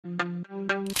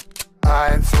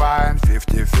Eins, Wein,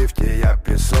 50-50, я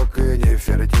песок и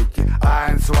Нефертити.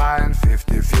 Eins, Wein,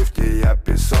 50-50, я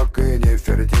песок и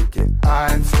Нефертити.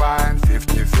 Eins, Wein,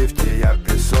 50-50, я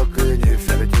песок и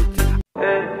Нефертити.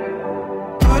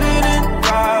 Put it in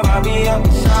drive, I'll be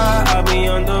outside, I'll be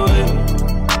on the way.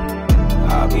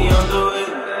 I'll be on the way.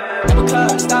 Double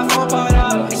club, stop on part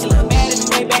up. She look bad in the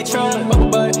Maybach truck. Bubble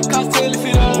butt, cost till it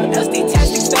fit up. That's the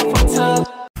tastic stuff on top.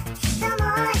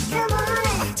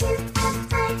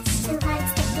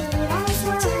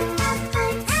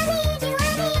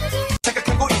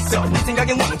 착각하고 있어. 내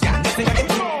생각엔 왕자, 내 생각엔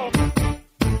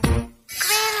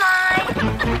Green light.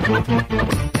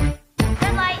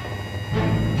 Red light.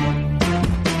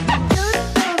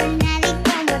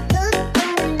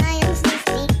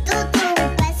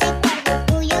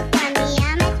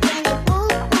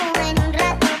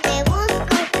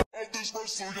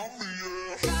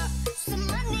 Some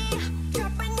money,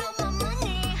 dropping all my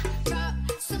money. Drop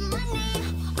some money,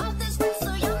 all this stuff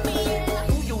so yummy.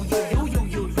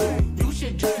 You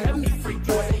should just let me freak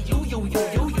you. I say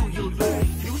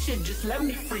you should just let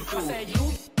me freak you. I said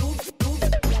you.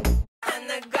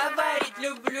 Она говорит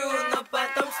люблю, но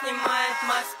потом снимает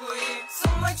маску и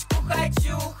сумочку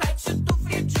хочу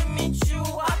туфли Джимми-Чу,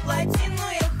 а платину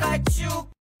я хочу.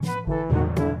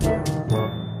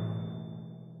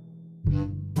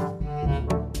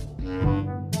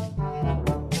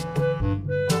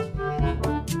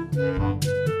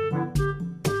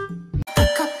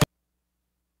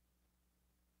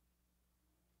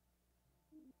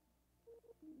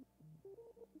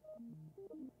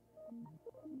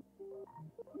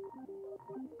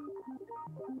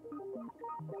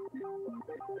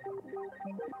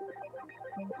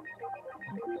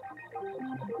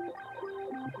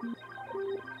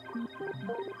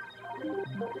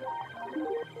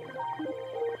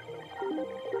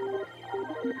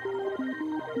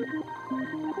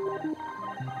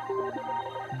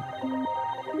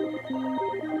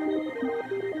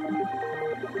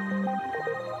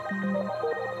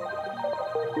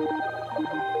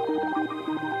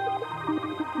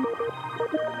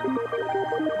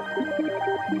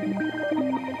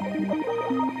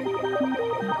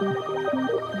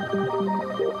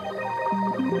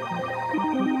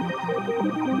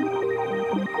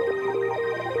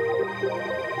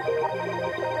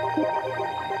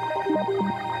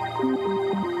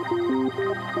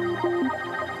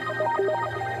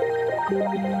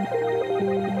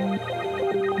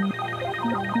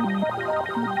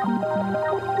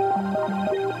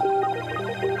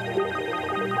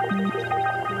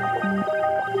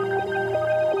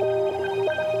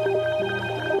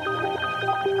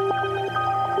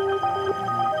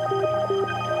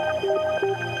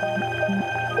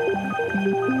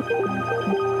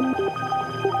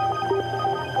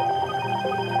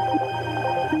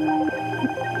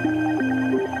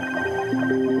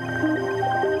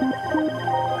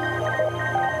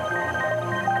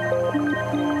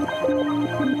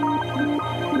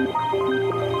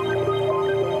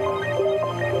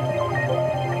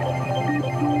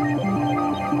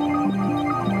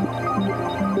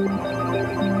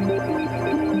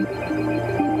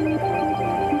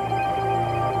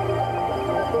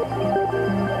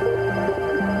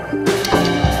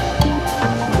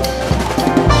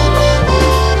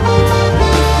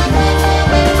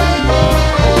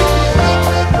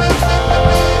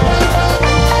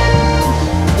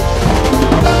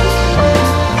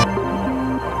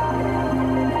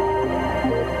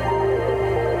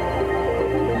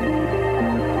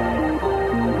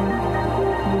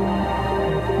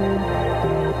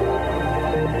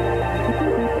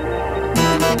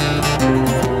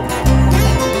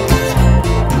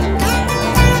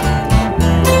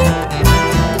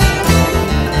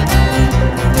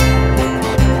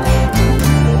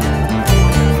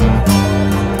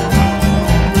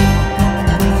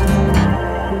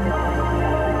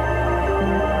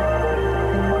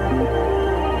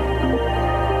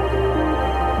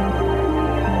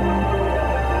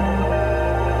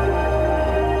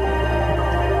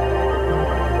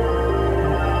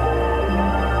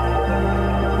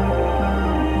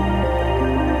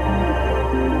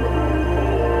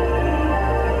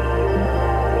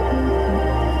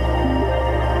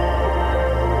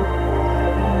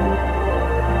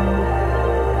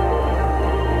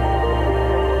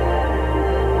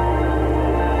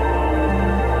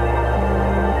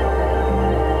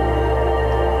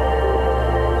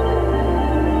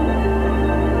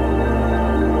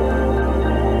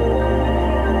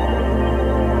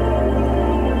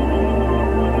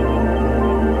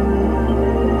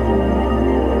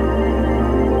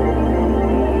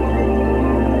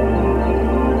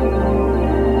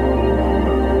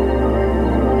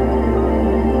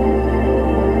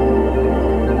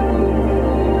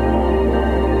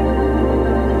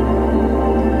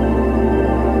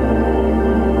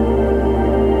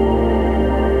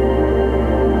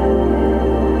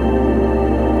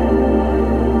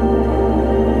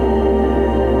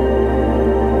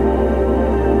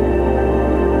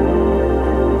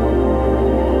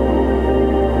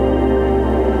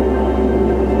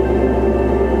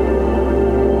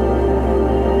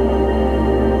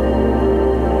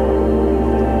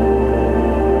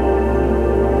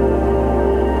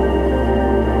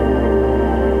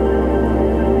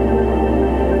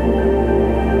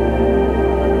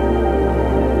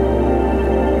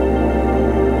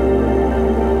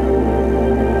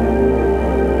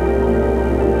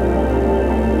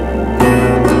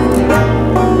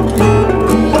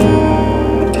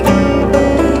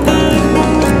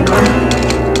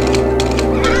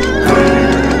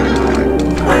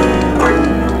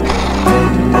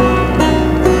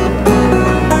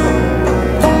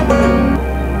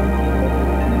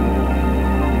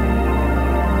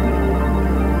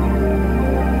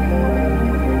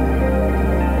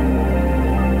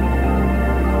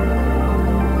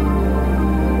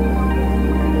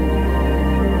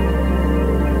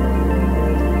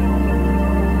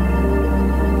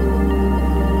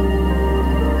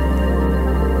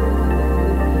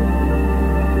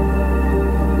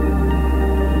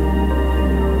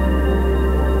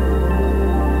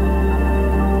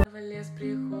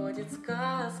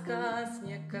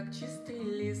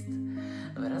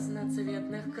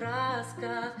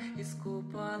 красках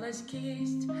искупалась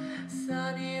кисть,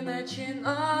 сами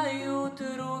начинают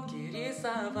руки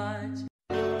рисовать.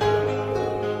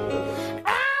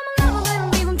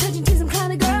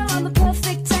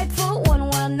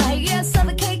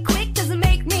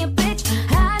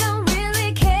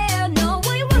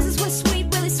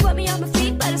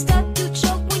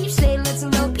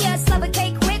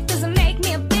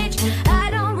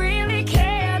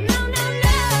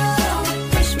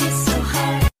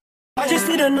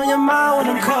 I know your mind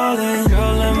when I'm calling.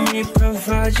 Girl, let me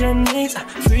provide your needs.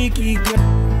 Freaky girl.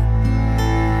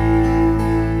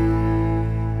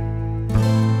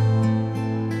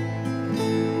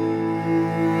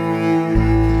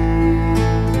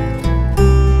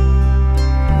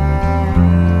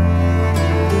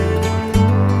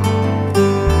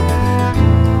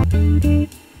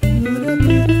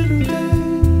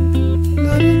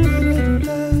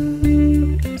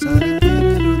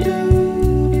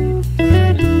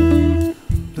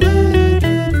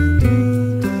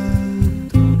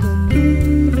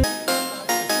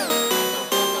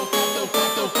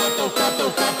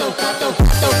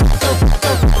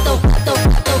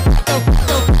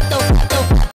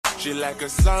 She like a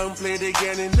song played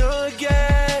again and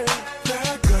again.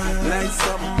 That girl, like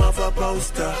something off a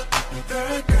poster.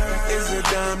 That girl is a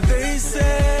damn they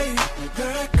say.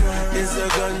 That girl is a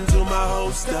gun to my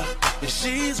holster. And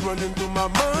she's running through my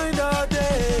mind all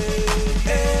day.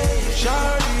 Hey,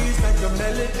 Charlie's like a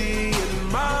melody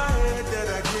in my head that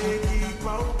I can't keep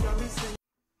on. Got me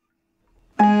singing.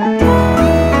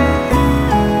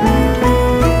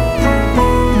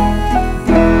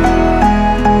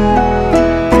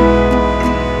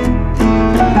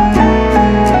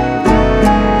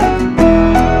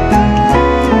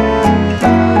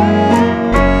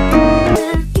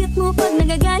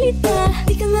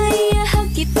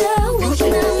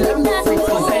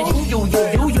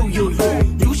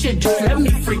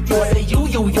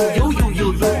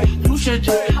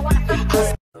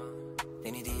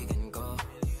 Tinitigan ko,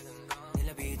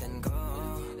 nilapitan ko,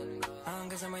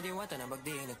 hanggang sa may diwata na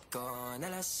pagdinat ko.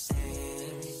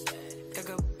 Nalasing,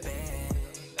 kagabi,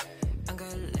 ang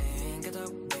galing,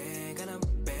 katabi,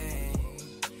 kanabi,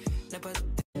 napati.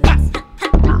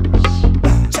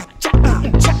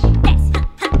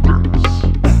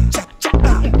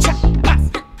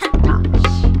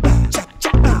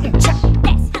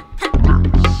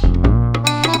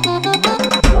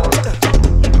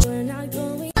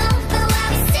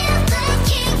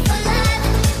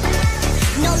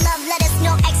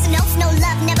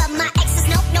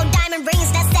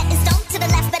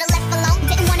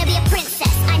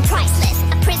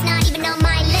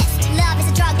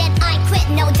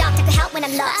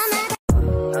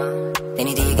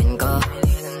 Tinitigan ko,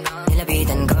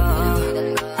 nilapitan ko,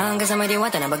 hanggang sa may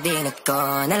diwata na pagdinat ko.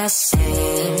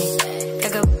 Nalasing,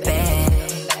 kagabi,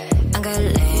 ang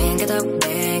galing,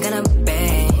 katabi, kanabi.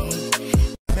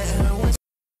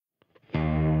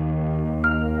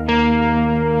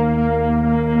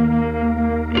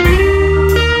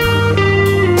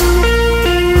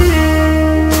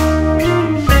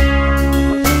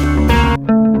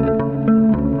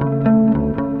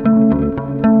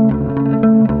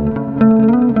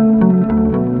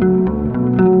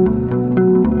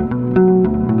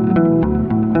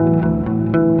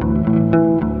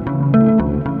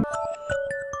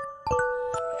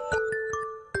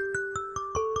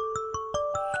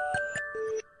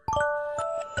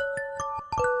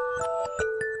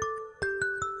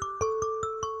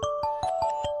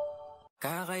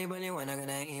 Kakaiba liwanag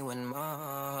na iwan mo.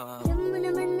 Alam mo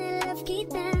naman na love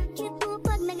kita. Cute mo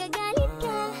pag nagagalit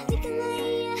ka. Di ka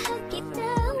maiyahag kita.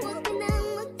 Huwag ka nang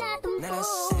magtatampo.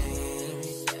 Nalasing,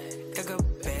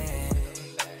 kagabi,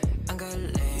 ang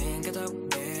galing,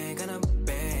 katabi,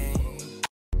 kanabi.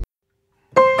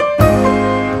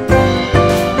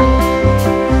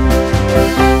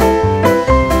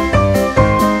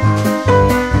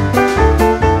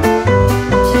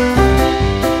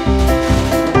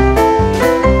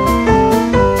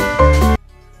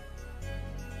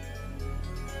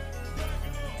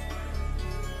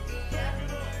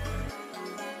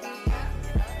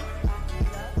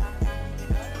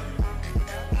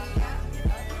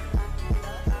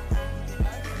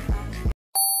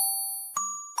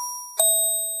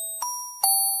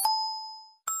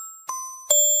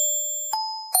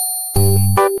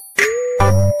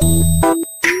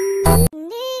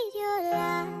 Need your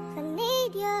love, I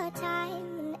need your time.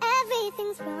 When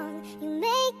everything's wrong, you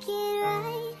make it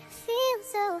right. Feel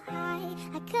so high,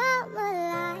 I come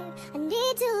alive. I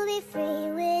need to be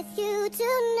free with you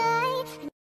tonight.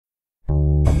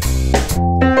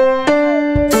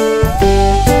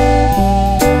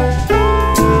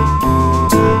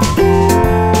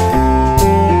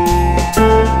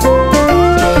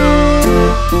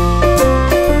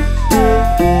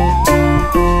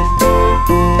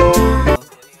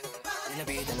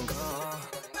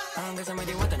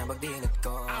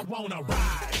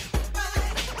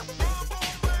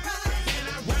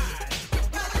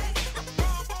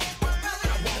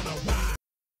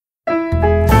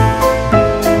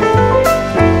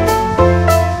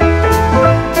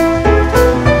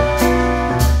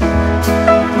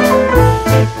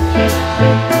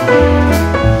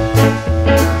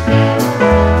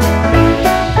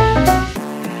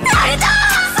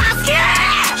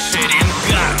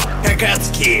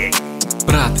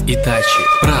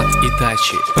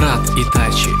 Тачи, Прат и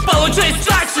Тачи. Получай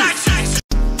Тачи!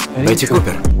 Бетти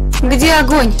Купер. Где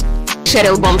огонь?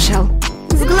 Шерил Бомшелл.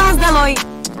 С глаз долой.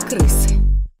 Крысы.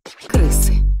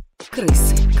 Крысы.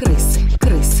 Крысы. Крысы.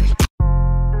 Крысы.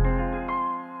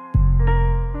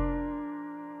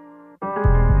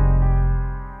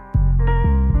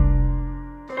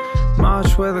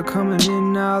 March weather coming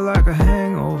in now like a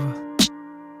hangover.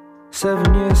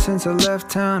 7 years since I left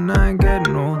town, I ain't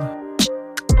getting older.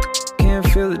 Can't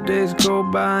feel the days go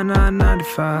by,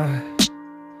 995.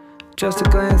 Just a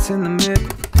glance in the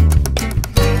mirror.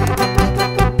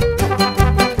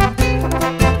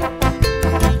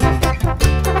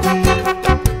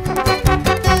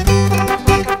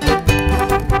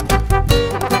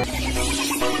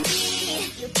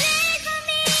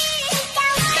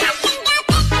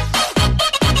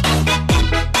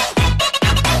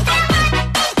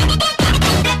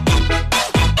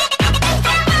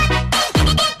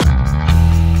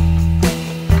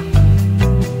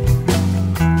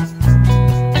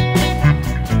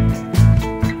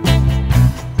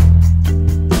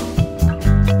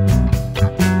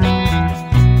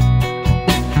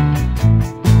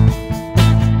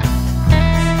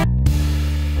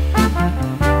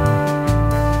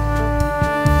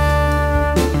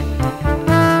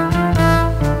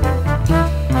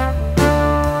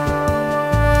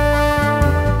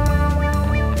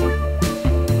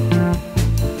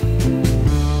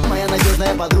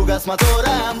 Подруга с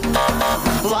мотором,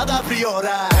 Лада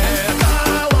Приора.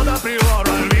 Это Лада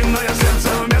Приора, львиное сердце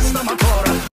вместо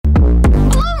мотора.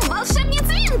 Блум,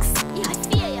 волшебница Винкс! Я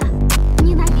фея.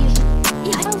 Ненавижу.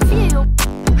 Я фею.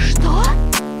 Что?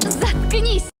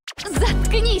 Заткнись!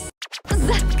 Заткнись!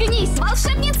 Заткнись!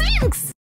 Волшебница Винкс!